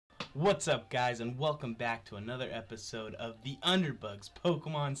What's up, guys, and welcome back to another episode of the UnderBug's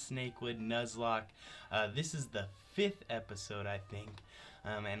Pokemon Snakewood Nuzlocke. This is the 5th episode, I think,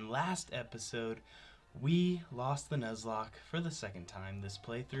 and last episode we lost the Nuzlocke for the 2nd time this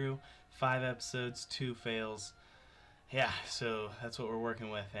playthrough. 5 episodes, 2 fails. Yeah, so that's what we're working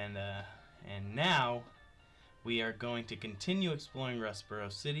with, and now we are going to continue exploring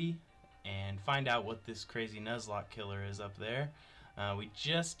Rustboro City and find out what this crazy Nuzlocke killer is up there. We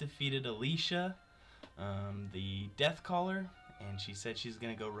just defeated Alicia, the Death Caller, and she said she's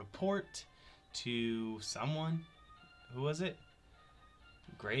gonna go report to someone. Who was it?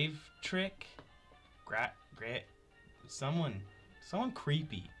 Grave Trick? Someone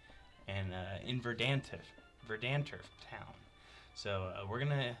creepy, and in Verdanturf town. So we're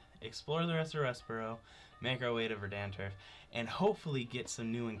gonna explore the rest of Rustboro, make our way to Verdanturf, and hopefully get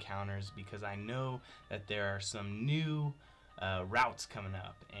some new encounters, because I know that there are some new routes coming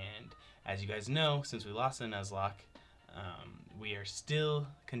up. And as you guys know, since we lost the Nuzlocke, we are still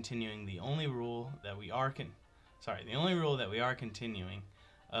continuing the only rule that we are continuing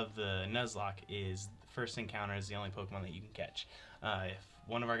of the Nuzlocke is the first encounter is the only Pokemon that you can catch. If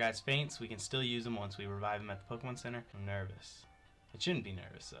one of our guys faints, we can still use him once we revive him at the Pokemon Center. I'm nervous. It shouldn't be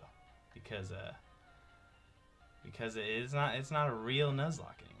nervous though, because it's not a real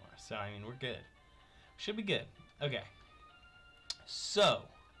Nuzlocke anymore. So I mean, we're good. Should be good. Okay. So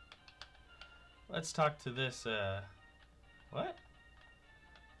let's talk to this. What?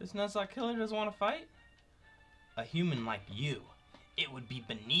 This Nuzlocke killer doesn't want to fight? A human like you. It would be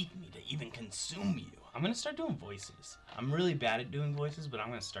beneath me to even consume you. I'm gonna start doing voices. I'm really bad at doing voices, but I'm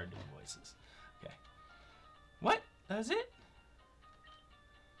gonna start doing voices. Okay. What? That's it?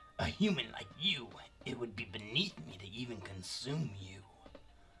 A human like you. It would be beneath me to even consume you.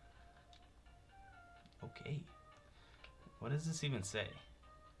 Okay. What does this even say?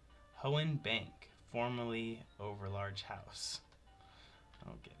 Hoenn Bank, formerly Overlarge House. I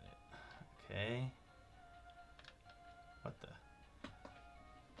don't get it. Okay. What the?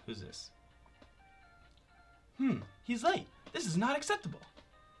 Who's this? He's late. This is not acceptable.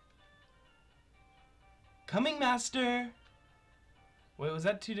 Coming, master. Wait, was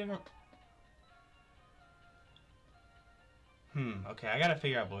that 2 different? Okay, I gotta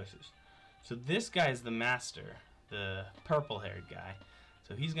figure out voices. So this guy is the master, the purple-haired guy.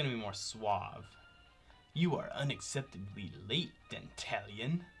 So he's gonna be more suave. You are unacceptably late,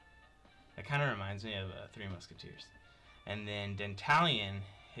 Dentalion. That kind of reminds me of Three Musketeers. And then Dentalion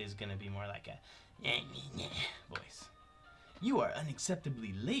is gonna be more like a voice. You are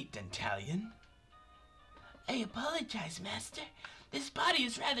unacceptably late, Dentalion. I apologize, master. This body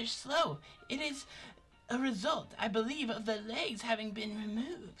is rather slow. It is a result, I believe, of the legs having been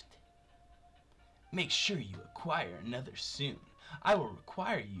removed. Make sure you acquire another soon. I will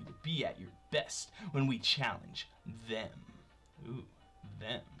require you to be at your best when we challenge them. Ooh,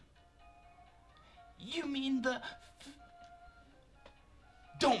 them. You mean the...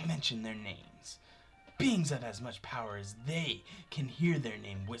 Don't mention their names. Beings of as much power as they can hear their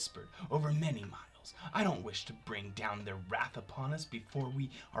name whispered over many miles. I don't wish to bring down their wrath upon us before we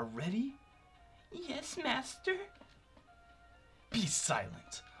are ready. Yes, master. Be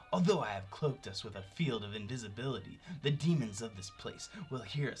silent. Although I have cloaked us with a field of invisibility, the demons of this place will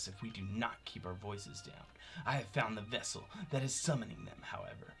hear us if we do not keep our voices down. I have found the vessel that is summoning them,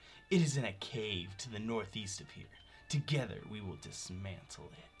 however. It is in a cave to the northeast of here. Together we will dismantle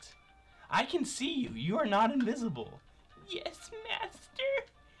it. I can see you. You are not invisible. Yes, master.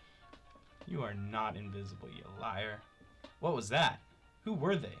 You are not invisible, you liar. What was that? Who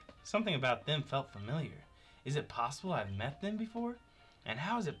were they? Something about them felt familiar. Is it possible I've met them before? And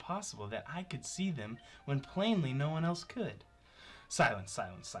how is it possible that I could see them when plainly no one else could? Silence,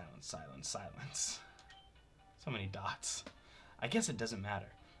 silence, silence, silence, silence. So many dots. I guess it doesn't matter.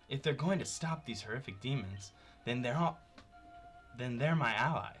 If they're going to stop these horrific demons, then they're my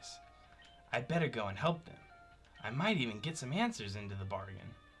allies. I'd better go and help them. I might even get some answers into the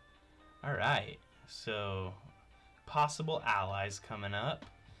bargain. Alright, so possible allies coming up.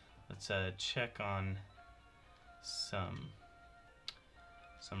 Let's check on some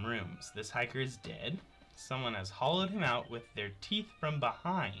rooms. This hiker is dead. Someone has hollowed him out with their teeth from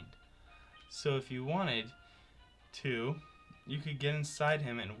behind. So if you wanted to, you could get inside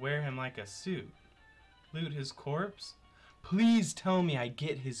him and wear him like a suit. Loot his corpse? Please tell me I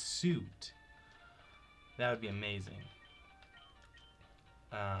get his suit. That would be amazing.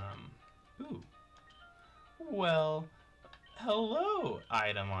 Ooh. Well, hello,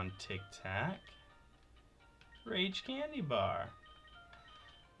 item on Tic Tac. Rage Candy Bar.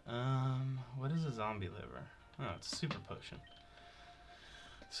 What is a zombie liver? Oh, it's a super potion.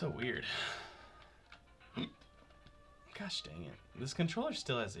 So weird. Gosh dang it. This controller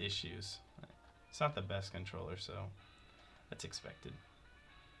still has issues. It's not the best controller, so that's expected.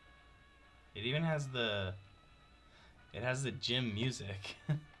 It even has the... It has the gym music.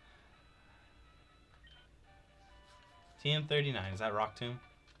 TM39, is that Rock Tomb?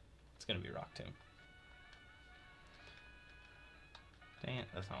 It's gonna be Rock Tomb. Dang it,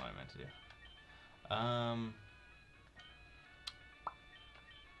 that's not what I meant to do.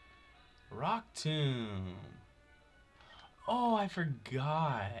 Rock Tomb. Oh, I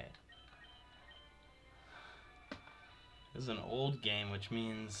forgot. This is an old game, which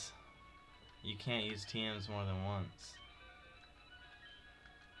means you can't use TMs more than once.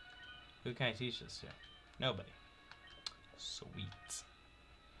 Who can I teach this to? Nobody. Sweet.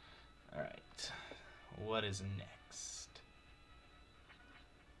 Alright. What is next?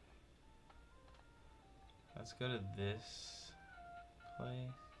 Let's go to this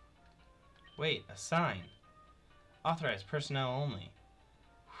place. Wait, a sign. Authorized personnel only.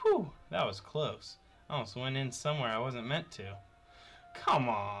 Whew, that was close. I almost went in somewhere I wasn't meant to. Come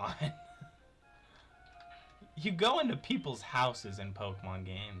on. You go into people's houses in Pokemon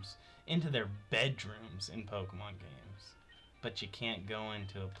games, into their bedrooms in Pokemon games, but you can't go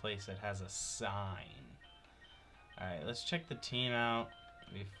into a place that has a sign. Alright, let's check the team out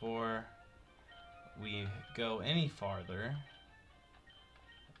before we go any farther,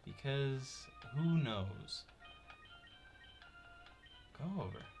 because who knows? Go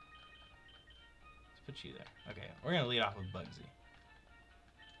over. Let's put you there. Okay, we're gonna lead off with Bugsy.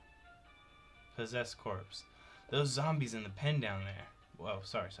 Possessed corpse. Those zombies in the pen down there. Whoa,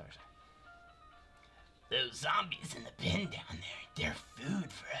 sorry. Those zombies in the pen down there, they're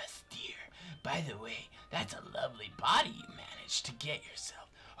food for us, dear. By the way, that's a lovely body you managed to get yourself.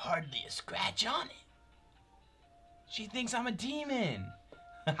 Hardly a scratch on it. She thinks I'm a demon.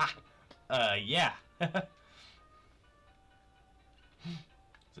 Yeah. Is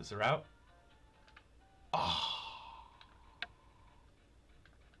this a route? Oh.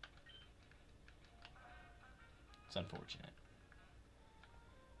 It's unfortunate.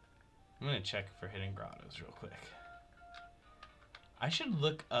 I'm gonna check for hidden grottos real quick. I should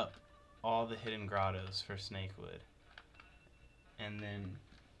look up all the hidden grottos for Snakewood. And then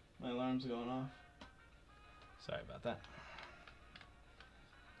my alarm's going off. Sorry about that.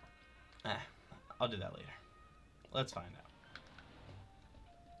 I'll do that later. Let's find out.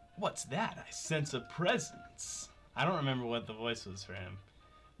 What's that? I sense a presence. I don't remember what the voice was for him.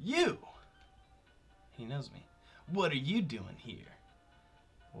 You! He knows me. What are you doing here?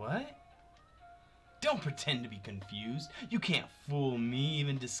 What? Don't pretend to be confused. You can't fool me,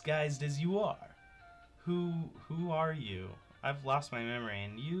 even disguised as you are. Who are you? I've lost my memory,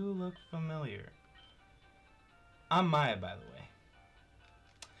 and you look familiar. I'm Maya, by the way.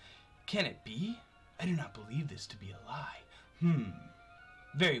 Can it be? I do not believe this to be a lie.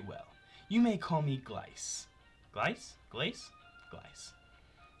 Very well. You may call me Glyce. Glyce? Glace? Glyce.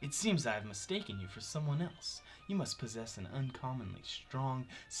 It seems I have mistaken you for someone else. You must possess an uncommonly strong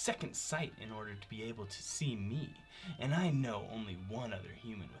second sight in order to be able to see me, and I know only one other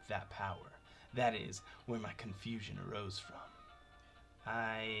human with that power. That is where my confusion arose from.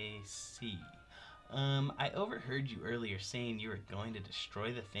 I see. I overheard you earlier saying you were going to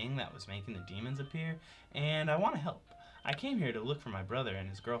destroy the thing that was making the demons appear, and I want to help. I came here to look for my brother and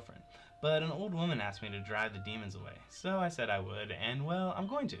his girlfriend, but an old woman asked me to drive the demons away, so I said I would, and well, I'm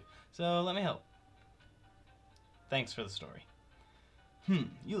going to, so let me help. Thanks for the story.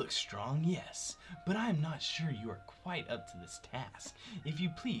 You look strong, yes, but I am not sure you are quite up to this task. If you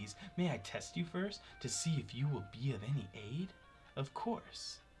please, may I test you first to see if you will be of any aid? Of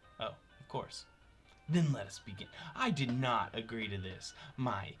course. Oh, of course. Then let us begin. I did not agree to this.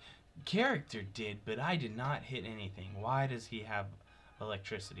 My character did, but I did not hit anything. Why does he have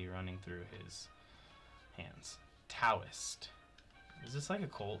electricity running through his hands? Taoist. Is this like a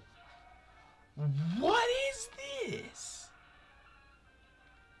cult? What is this?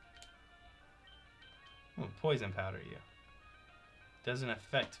 I'm gonna poison powder you. Doesn't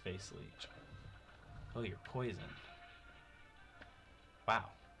affect face leech. Oh, you're poisoned. Wow.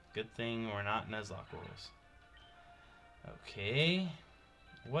 Good thing we're not Nuzlocke rules. Okay.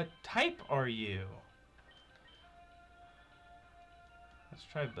 What type are you? Let's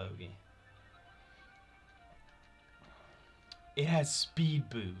try Bogey. It has speed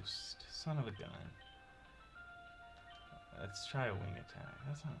boost. Son of a gun. Let's try a wing attack.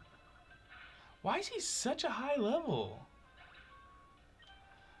 That's not... Why is he such a high level?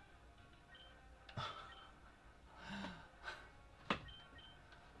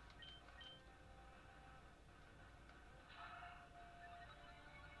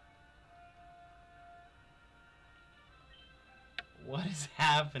 What is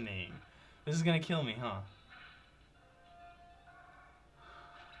happening? This is gonna kill me, huh?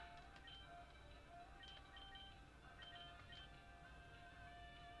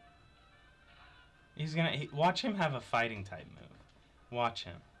 He's gonna... watch him have a fighting type move. Watch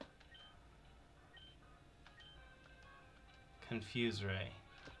him. Confuse Ray.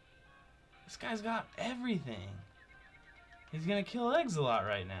 This guy's got everything. He's gonna kill Exilot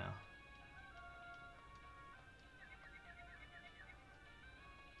right now.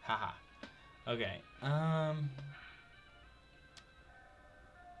 Haha. Okay.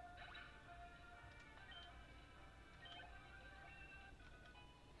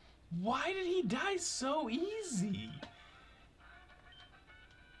 Why did he die so easy?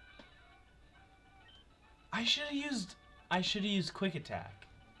 I should have used quick attack.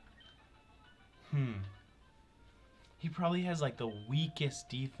 He probably has like the weakest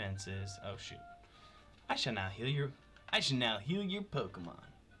defenses. Oh shoot. I shall now heal your Pokemon.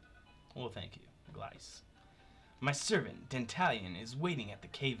 Well, thank you, Glyce. My servant, Dentalion, is waiting at the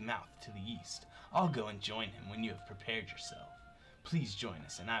cave mouth to the east. I'll go and join him when you have prepared yourself. Please join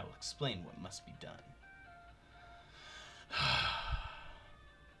us, and I will explain what must be done.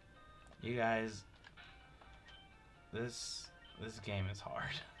 You guys, this game is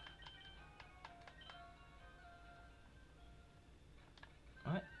hard.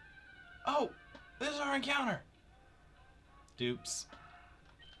 What? Oh! This is our encounter! Dupes.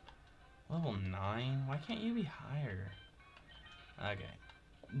 Level 9? Why can't you be higher? Okay.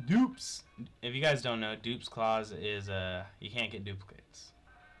 Dupes! If you guys don't know, Dupes Clause is, you can't get duplicates.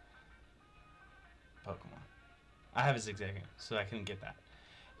 Pokemon. I have a Zigzagoon, so I couldn't get that.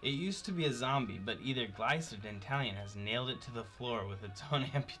 It used to be a zombie, but either Glyce or Dentalion has nailed it to the floor with its own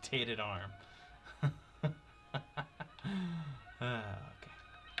amputated arm. Okay.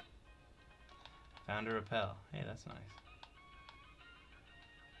 Found a repel. Hey, that's nice.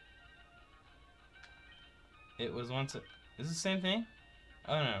 It was once a... Is it the same thing?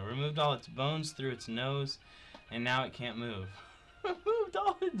 Oh no, removed all its bones through its nose, and now it can't move. Removed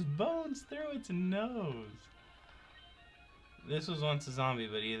all its bones through its nose. This was once a zombie,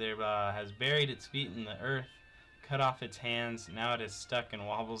 but either has buried its feet in the earth, cut off its hands, now it is stuck and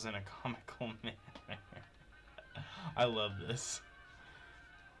wobbles in a comical manner. I love this.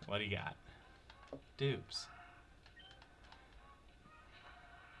 What do you got? Dupes.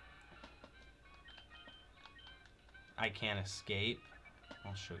 I can't escape.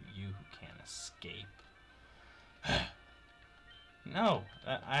 I'll show you who can't escape. No,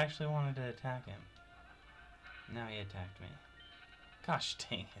 I actually wanted to attack him. Now he attacked me. Gosh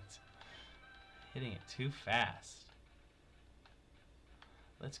dang it. Hitting it too fast.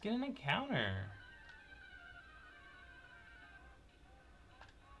 Let's get an encounter.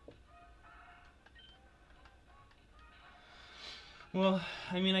 Well,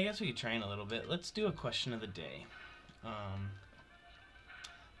 I mean, I guess we could train a little bit. Let's do a question of the day.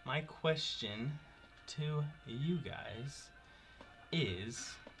 My question to you guys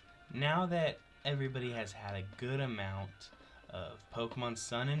is, now that everybody has had a good amount of Pokemon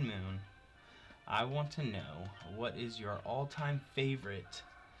Sun and Moon, I want to know, what is your all-time favorite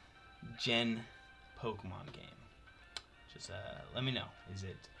Gen Pokemon game? Just let me know. Is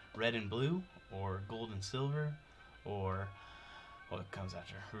it Red and Blue, or Gold and Silver, or what comes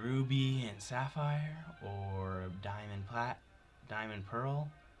after, Ruby and Sapphire, or Diamond Pearl?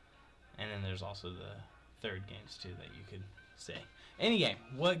 And then there's also the third games too that you could say. Any game,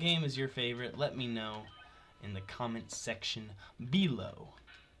 what game is your favorite? Let me know in the comment section below.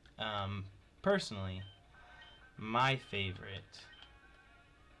 Personally, my favorite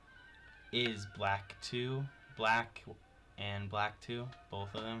is Black 2. Black and Black 2,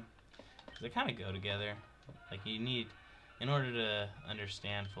 both of them. They kind of go together. Like, you need, in order to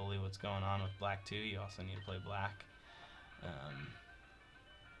understand fully what's going on with Black 2, you also need to play Black.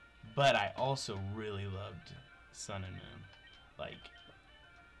 But I also really loved Sun and Moon. Like,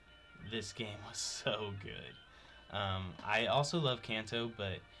 this game was so good. I also love Kanto,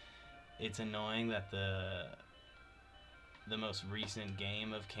 but it's annoying that the most recent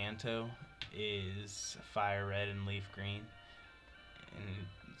game of Kanto is Fire Red and Leaf Green, and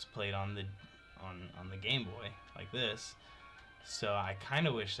it's played on the Game Boy like this. So I kind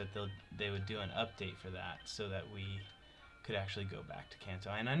of wish that they would do an update for that, so that we could actually go back to Kanto.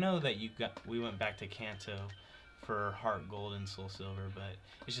 And I know that we went back to Kanto for Heart Gold and Soul Silver, but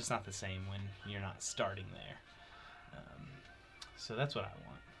it's just not the same when you're not starting there. So that's what I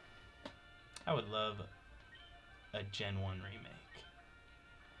want. I would love a Gen 1 remake.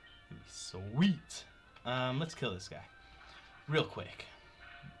 It'd be sweet. Let's kill this guy real quick.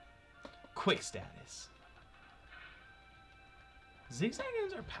 Quick status.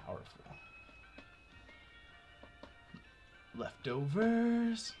 Zigzagoons are powerful.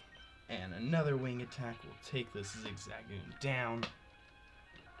 Leftovers. And another wing attack will take this Zigzagoon down.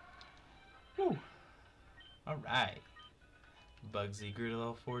 Woo. Alright. Bugsy grew to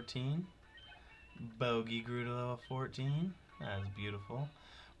level 14. Bogey grew to level 14. That was beautiful.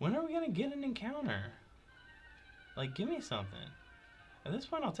 When are we going to get an encounter? Like, give me something. At this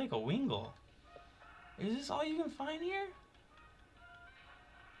point, I'll take a Wingull. Is this all you can find here?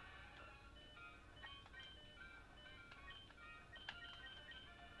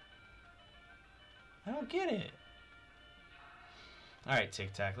 I don't get it. Alright,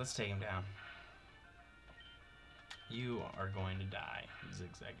 Tic Tac, let's take him down. You are going to die,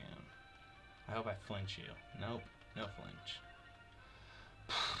 Zigzagoon. I hope I flinch you. Nope, no flinch.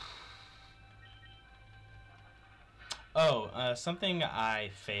 Oh, something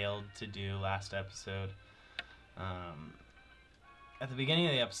I failed to do last episode. At the beginning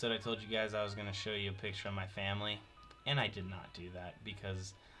of the episode, I told you guys I was going to show you a picture of my family, and I did not do that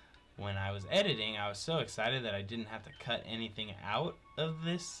because when I was editing, I was so excited that I didn't have to cut anything out of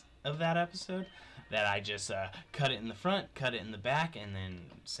that episode that I just cut it in the front, cut it in the back, and then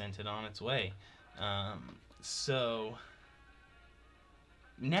sent it on its way. So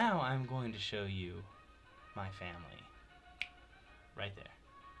now I'm going to show you my family. Right there.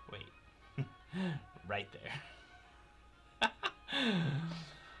 Wait. Right there.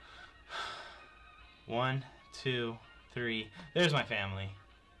 1, 2, 3. There's my family.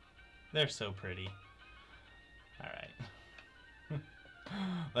 They're so pretty. Alright.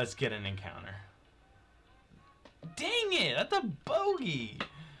 Let's get an encounter. Dang it! That's a bogey!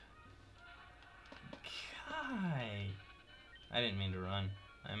 God. I didn't mean to run.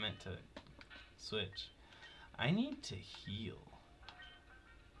 I meant to switch. I need to heal.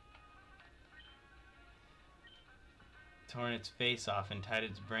 Torn its face off and tied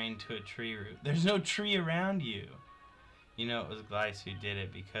its brain to a tree root. There's no tree around you. You know it was Glyce who did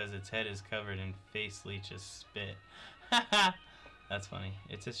it because its head is covered in face leech's spit. Haha! That's funny.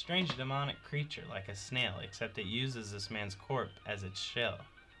 It's a strange demonic creature like a snail, except it uses this man's corpse as its shell.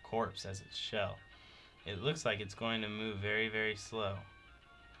 It looks like it's going to move very, very slow.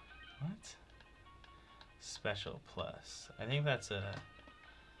 What? Special plus. I think that's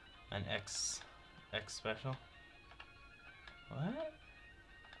an X special. What?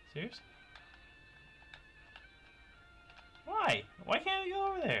 Seriously? Why? Why can't we go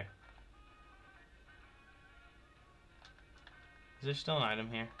over there? Is there still an item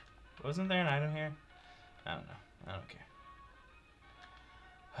here? Wasn't there an item here? I don't know. I don't care.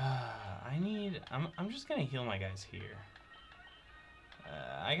 I'm just gonna heal my guys here.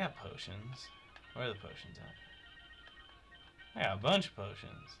 I got potions. Where are the potions at? I got a bunch of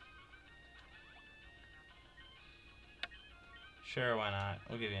potions. Sure, why not?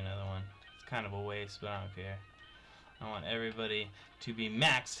 We'll give you another one. It's kind of a waste, but I don't care. I want everybody to be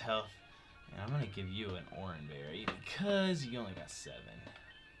maxed health. And I'm going to give you an orange berry because you only got 7.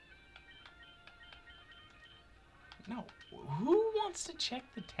 No, who wants to check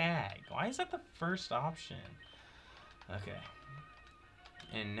the tag? Why is that the first option? Okay.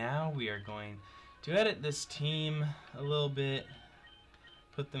 And now we are going to edit this team a little bit.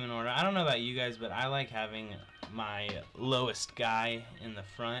 Put them in order. I don't know about you guys, but I like having my lowest guy in the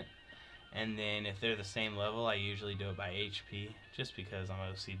front. And then if they're the same level, I usually do it by HP, just because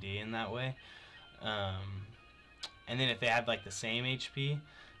I'm OCD in that way. And then if they have like the same HP,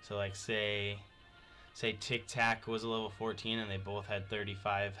 so like say Tic Tac was a level 14 and they both had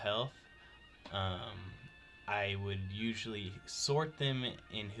 35 health, I would usually sort them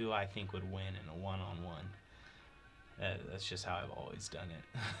in who I think would win in a one-on-one. That's just how I've always done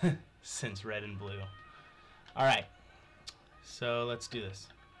it since Red and Blue. Alright, so let's do this.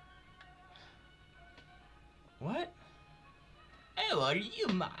 What? Oh, are you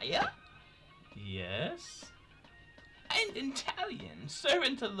Maya? Yes. And Italian,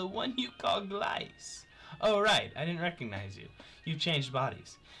 servant of the one you call Glyce. Oh, right, I didn't recognize you. You've changed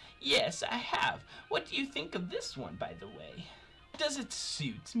bodies. Yes, I have. What do you think of this one, by the way? Does it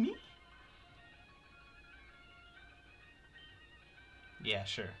suit me? Yeah,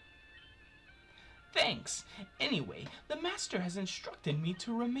 sure. Thanks. Anyway, the master has instructed me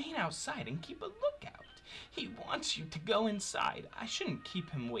to remain outside and keep a lookout. He wants you to go inside. I shouldn't keep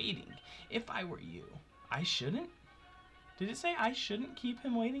him waiting if I were you. I shouldn't? Did it say I shouldn't keep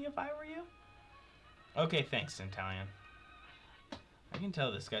him waiting if I were you? Okay, thanks, Italian. I can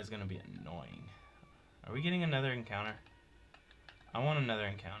tell this guy's gonna be annoying. Are we getting another encounter? I want another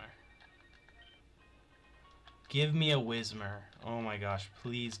encounter. Give me a Whismur. Oh my gosh,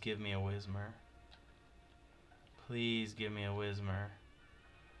 please give me a Whismur. Please give me a Whismer.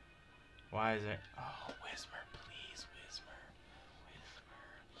 Why is there... Oh, Whismer, please, Whismer.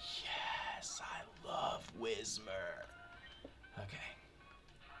 Whismer. Yes, I love Whismer. Okay.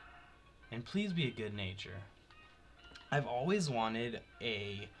 And please be a good nature. I've always wanted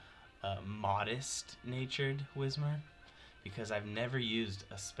a modest-natured Whismer because I've never used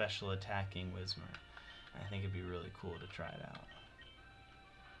a special attacking Whismer. I think it'd be really cool to try it out.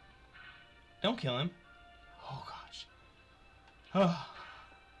 Don't kill him. Oh, gosh. Oh.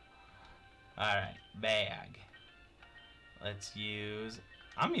 Alright, bag. Let's use...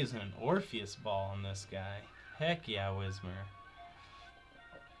 I'm using an Orpheus ball on this guy. Heck yeah, Whismer.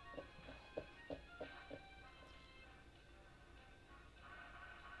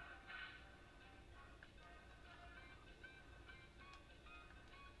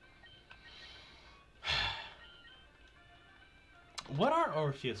 What are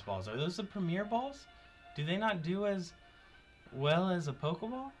Orpheus balls? Are those the premier balls? Do they not do as well as a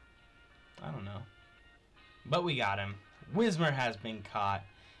Pokeball? I don't know. But we got him. Whismer has been caught.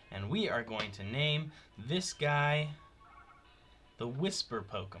 And we are going to name this guy the Whisper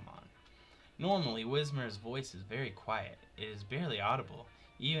Pokemon. Normally, Whismer's voice is very quiet. It is barely audible,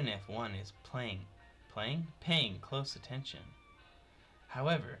 even if one is paying close attention.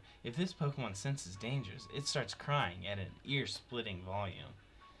 However, if this Pokemon senses dangers, it starts crying at an ear-splitting volume.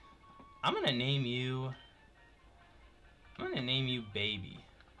 I'm gonna name you Baby.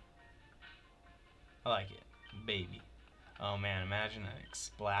 I like it. Baby. Oh man, imagine an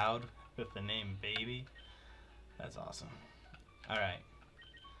Exploud with the name Baby. That's awesome. Alright.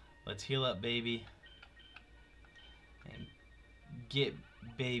 Let's heal up Baby. And get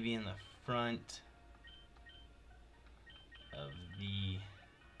Baby in the front of the...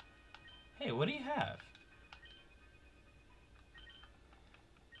 Hey, what do you have?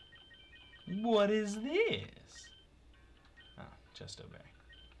 What is this? Oh, just a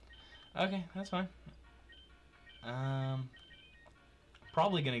berry. Okay, that's fine.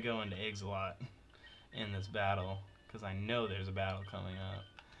 Probably gonna go into eggs a lot in this battle because I know there's a battle coming up.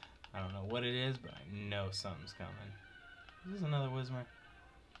 I don't know what it is, but I know something's coming. Is this another Whismer?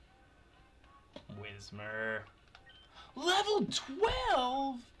 Whismer. Level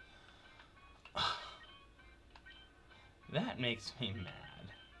 12? That makes me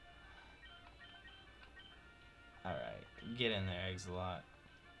mad. Alright, get in there, eggs a lot.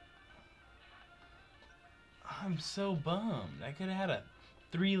 I'm so bummed. I could have had a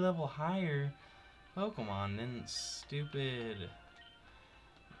 3 level higher Pokemon than stupid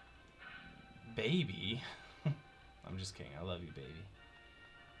Baby. I'm just kidding. I love you, Baby.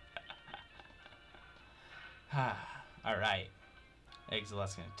 Alright.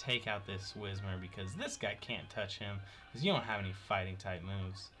 Exilot's gonna take out this Whismer because this guy can't touch him because you don't have any fighting type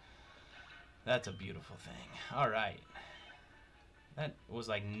moves. That's a beautiful thing. Alright. That was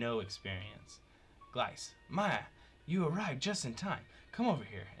like no experience. Glyce, Maya, you arrived just in time. Come over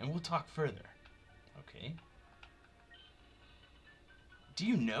here and we'll talk further. Okay. Do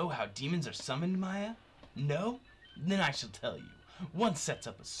you know how demons are summoned, Maya? No? Then I shall tell you. One sets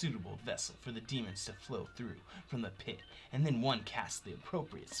up a suitable vessel for the demons to flow through from the pit, and then one casts the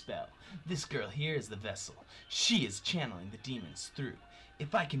appropriate spell. This girl here is the vessel. She is channeling the demons through.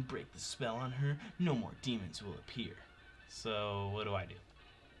 If I can break the spell on her, no more demons will appear. So, what do I do?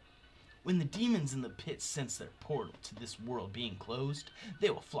 When the demons in the pit sense their portal to this world being closed, they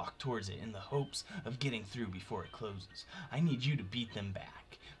will flock towards it in the hopes of getting through before it closes. I need you to beat them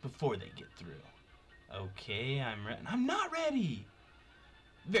back before they get through. Okay, I'm ready. I'm not ready!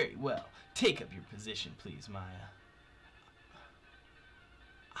 Very well. Take up your position, please, Maya.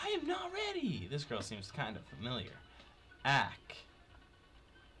 I am not ready! This girl seems kind of familiar. Ack.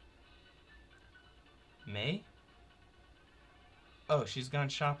 May? Oh, she's gone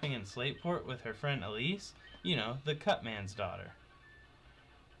shopping in Slateport with her friend Elise? You know, the Cutman's daughter.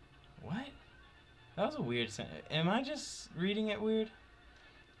 What? That was a weird sentence. Am I just reading it weird?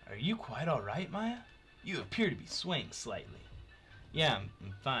 Are you quite alright, Maya? You appear to be swaying slightly. Yeah,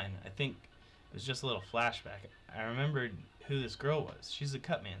 I'm fine. I think it was just a little flashback. I remembered who this girl was. She's the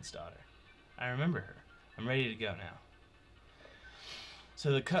Cutman's daughter. I remember her. I'm ready to go now.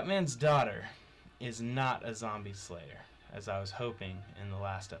 So the Cutman's daughter is not a zombie slayer, as I was hoping in the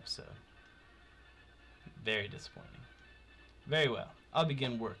last episode. Very disappointing. Very well. I'll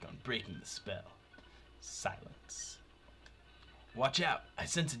begin work on breaking the spell. Silence. Watch out. I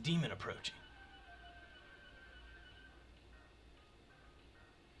sense a demon approaching.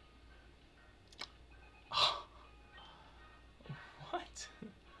 What?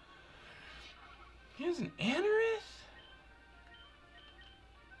 Here's an Anorith?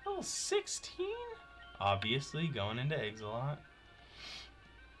 Level 16? Obviously, going into Exilot.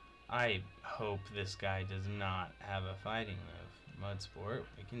 I hope this guy does not have a fighting move. Mud Sport,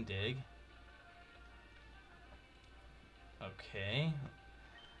 we can dig. Okay.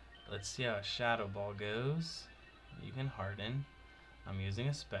 Let's see how a Shadow Ball goes. You can harden. I'm using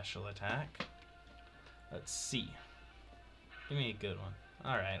a special attack. Let's see. Give me a good one.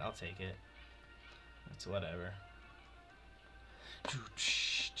 Alright, I'll take it. It's whatever.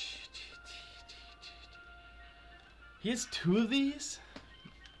 He has 2 of these?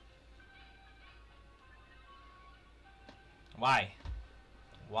 Why?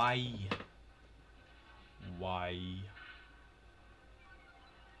 Why? Why?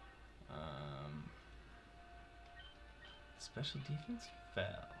 Special defense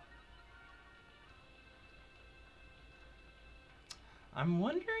fell. I'm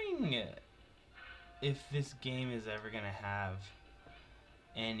wondering if this game is ever gonna have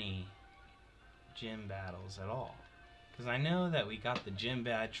any gym battles at all. Because I know that we got the gym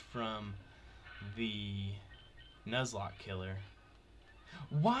badge from the Nuzlocke killer.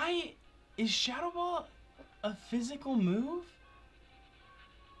 Why is Shadow Ball a physical move?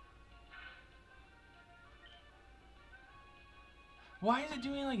 Why is it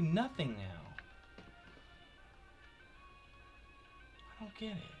doing like nothing now? I don't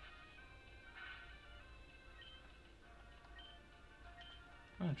get it.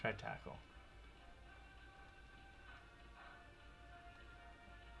 I'm gonna try tackle.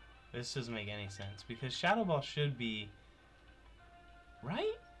 This doesn't make any sense because Shadow Ball should be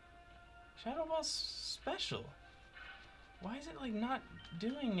right? Shadow Ball's special. Why is it like not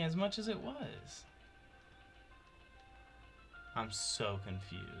doing as much as it was? I'm so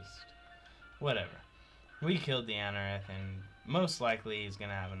confused. Whatever. We killed the Anorith, and most likely he's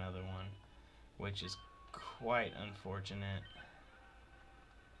gonna have another one, which is quite unfortunate.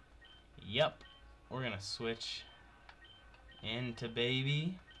 Yep. We're gonna switch into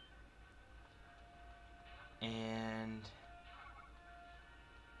baby. And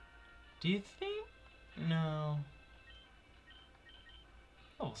do you think? No.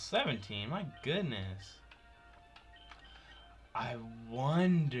 Level 17, my goodness. I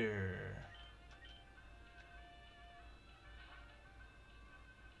wonder.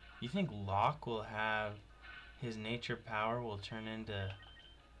 You think Locke will have his nature power will turn into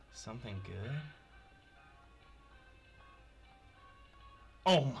something good?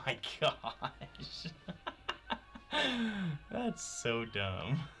 Oh my gosh. That's so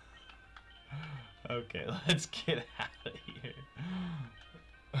dumb. Okay, let's get out of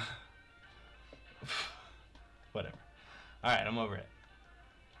here. Whatever. Alright, I'm over it.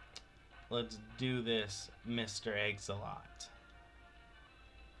 Let's do this, Mr. Exilot.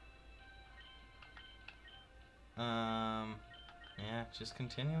 Yeah, just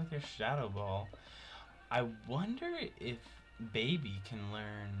continue with your Shadow Ball. I wonder if Baby can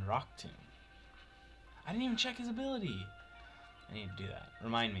learn Rock Tomb. I didn't even check his ability. I need to do that.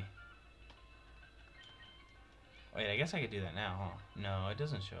 Remind me. Wait, I guess I could do that now, huh? No, it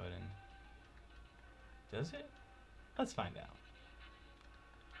doesn't show it in. Does it? Let's find out.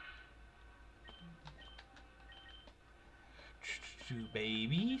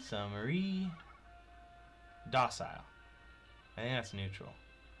 Baby, summary. Docile. I think that's neutral.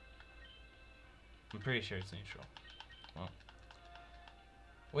 I'm pretty sure it's neutral. Well.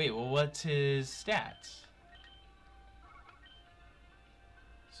 Wait, well, what's his stats?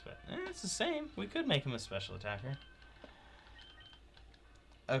 It's the same. We could make him a special attacker.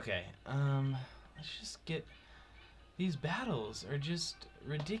 Okay, let's just get... These battles are just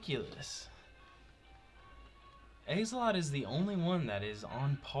ridiculous. Exilot is the only one that is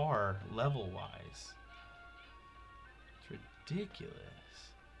on par level-wise. It's ridiculous.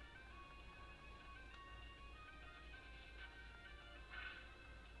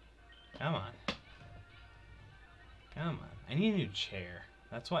 Come on. Come on. I need a new chair.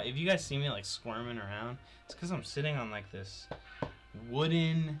 That's why, if you guys see me like squirming around, it's because I'm sitting on like this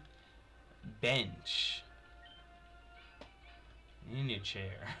wooden bench. I need a new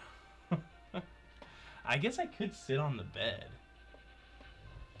chair. I guess I could sit on the bed.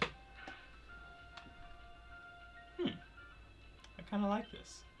 I kind of like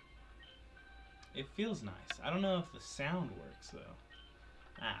this. It feels nice. I don't know if the sound works though.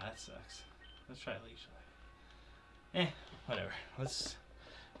 Ah, that sucks. Let's try leash life. Whatever.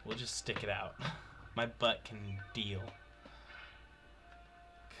 We'll just stick it out. My butt can deal.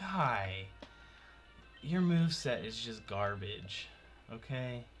 Guy, your moveset is just garbage.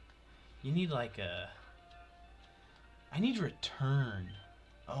 Okay? You need like a... I need return.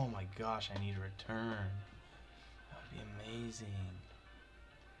 Oh my gosh, I need return. That would be amazing.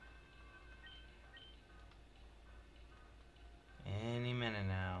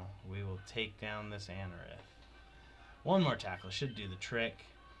 take down this Anorith. One more tackle should do the trick.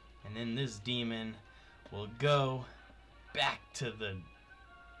 And then this demon will go back to the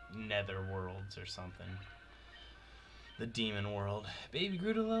nether worlds or something. The demon world. Baby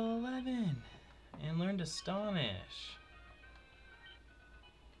grew to level 11 and learned Astonish.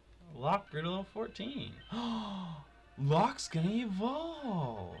 Locke grew to level 14. Locke's gonna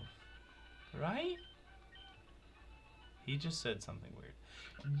evolve. Right? He just said something weird.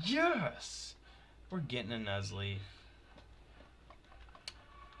 Yes! We're getting a Nuzleaf.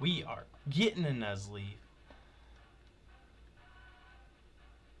 We are getting a Nuzleaf.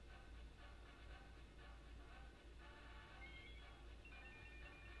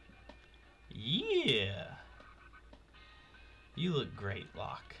 Yeah! You look great,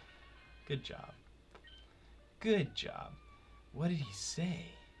 Locke. Good job. Good job. What did he say?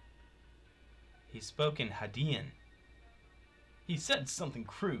 He spoke in Hadean. He said something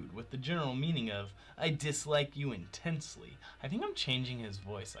crude with the general meaning of, I dislike you intensely. I think I'm changing his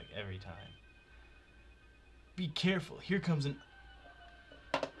voice like every time. Be careful, here comes an...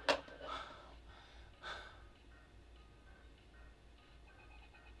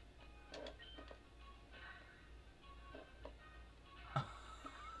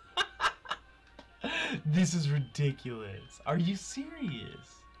 This is ridiculous. Are you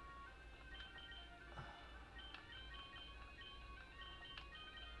serious?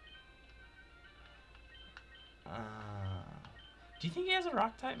 Do you think he has a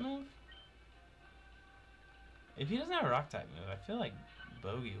rock type move? If he doesn't have a rock type move, I feel like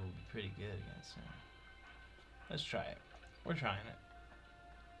Bogey will be pretty good against him. Let's try it. We're trying it.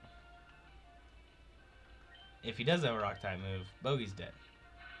 If he does have a rock type move, Bogey's dead.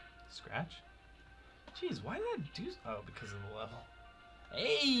 Scratch? Jeez, why did that do... Oh, because of the level.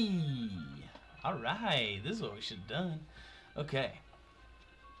 Hey! Alright, this is what we should have done. Okay.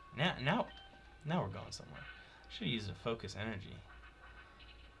 Now we're going somewhere. Should have used a focus energy.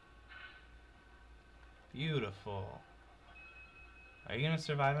 Beautiful. Are you going to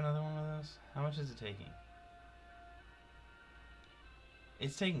survive another one of those? How much is it taking?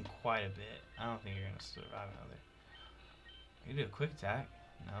 It's taking quite a bit. I don't think you're going to survive another. You do a quick attack?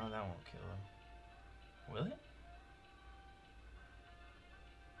 No, that won't kill him. Will it?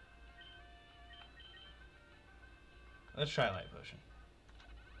 Let's try Light Potion.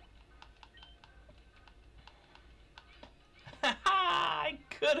 I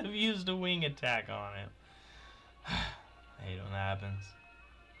could have used a wing attack on him. I hate when that happens.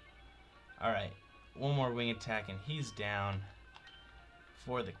 Alright, one more wing attack and he's down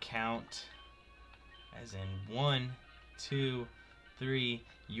for the count. As in 1, 2, 3,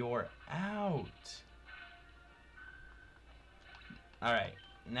 you're out. Alright,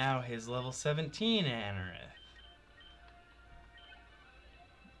 now his level 17 Anorith.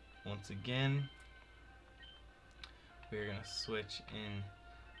 Once again, we're going to switch in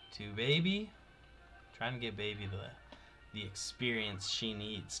to Baby. Trying to get Baby the experience she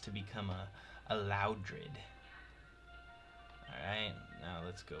needs to become a Loudred. Alright, now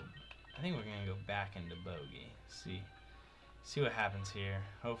let's go. I think we're going to go back into Bogey. See what happens here.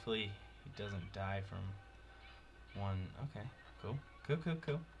 Hopefully he doesn't die from one. Okay, cool.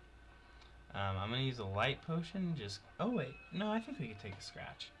 Cool. I'm going to use a Light Potion. Oh wait, no, I think we could take a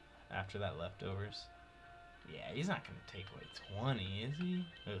Scratch after that leftovers. Yeah, he's not going to take away 20, is he?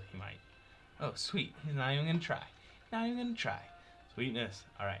 Oh, he might. Oh, sweet. He's not even going to try. Not even going to try. Sweetness.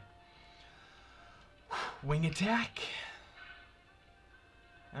 Alright. Wing attack.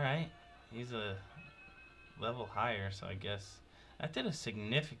 Alright. He's a level higher, so I guess that did a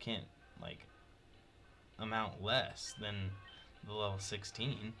significant, amount less than the level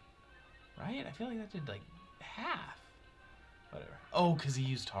 16. Right? I feel like that did, half. Whatever. Oh, because he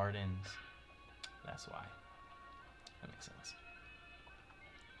used Hardens. That's why. That makes sense.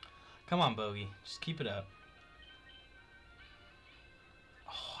 Come on, Bogey. Just keep it up.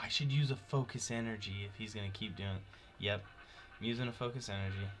 Oh, I should use a focus energy if he's going to keep doing it. Yep. I'm using a focus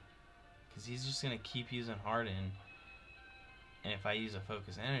energy. Because he's just going to keep using Harden. And if I use a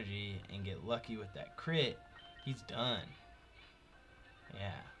focus energy and get lucky with that crit, he's done.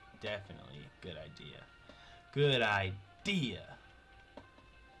 Yeah, definitely a good idea. Good idea.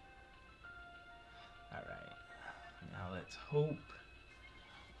 Alright. Now let's hope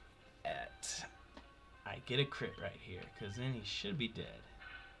that I get a crit right here, because then he should be dead.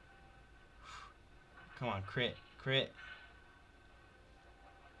 Come on, crit.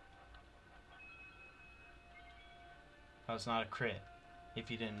 Oh, it's not a crit,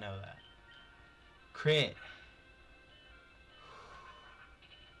 if you didn't know that. Crit.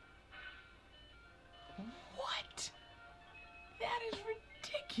 What? That is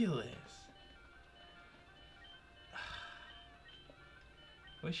ridiculous.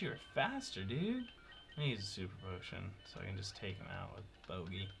 wish you were faster, dude. I use a super potion so I can just take him out with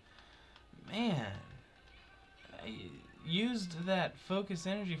Bogey. Man, I used that focus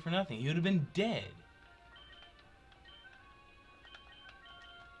energy for nothing. He would have been dead.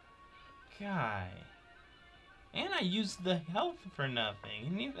 Guy. And I used the health for nothing. He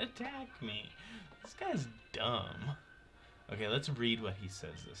didn't even attack me. This guy's dumb. Okay, let's read what he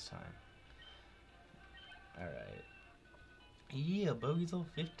says this time. Alright. Yeah, Bogey's level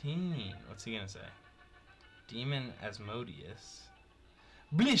 15. What's he gonna say? Demon Asmodeus.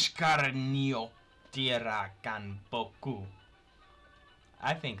 Blishkarnio Tirakan Boku.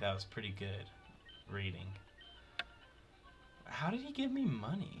 I think that was pretty good reading. How did he give me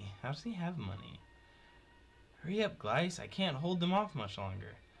money? How does he have money? Hurry up, Glyce. I can't hold them off much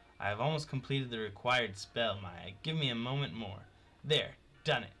longer. I have almost completed the required spell, Maya. Give me a moment more. There.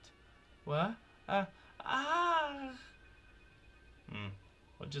 Done it. What?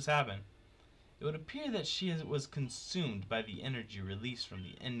 What just happened? It would appear that she was consumed by the energy released from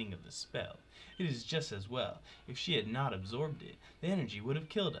the ending of the spell. It is just as well. If she had not absorbed it, the energy would have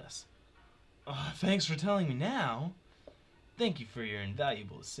killed us. Oh, thanks for telling me now. Thank you for your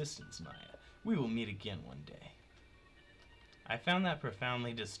invaluable assistance, Maya. We will meet again one day. I found that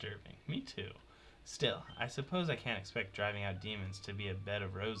profoundly disturbing. Me too. Still, I suppose I can't expect driving out demons to be a bed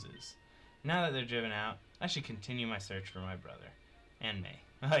of roses. Now that they're driven out, I should continue my search for my brother. And May.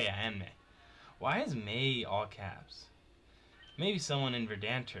 Oh yeah, and May. Why is May all caps? Maybe someone in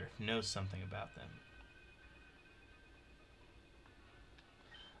Verdanturf knows something about them.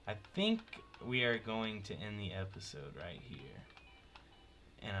 I think we are going to end the episode right here.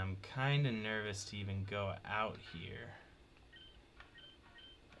 And I'm kind of nervous to even go out here.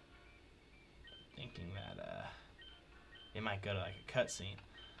 Thinking that it might go to like a cutscene.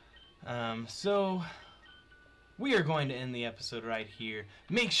 So we are going to end the episode right here.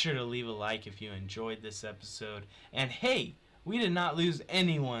 Make sure to leave a like if you enjoyed this episode. And hey, we did not lose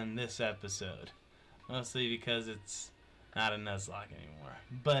anyone this episode. Mostly because it's not a Nuzlocke anymore.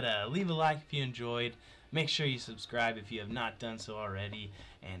 But leave a like if you enjoyed. Make sure you subscribe if you have not done so already.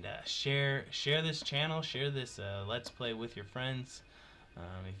 And share this channel, share this Let's Play with your friends.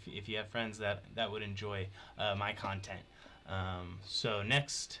 If you have friends that would enjoy my content. So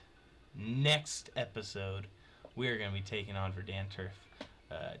next episode, we are going to be taking on Verdanturf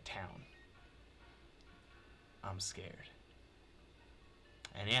town. I'm scared.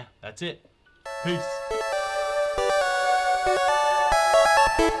 And yeah, that's it. Peace.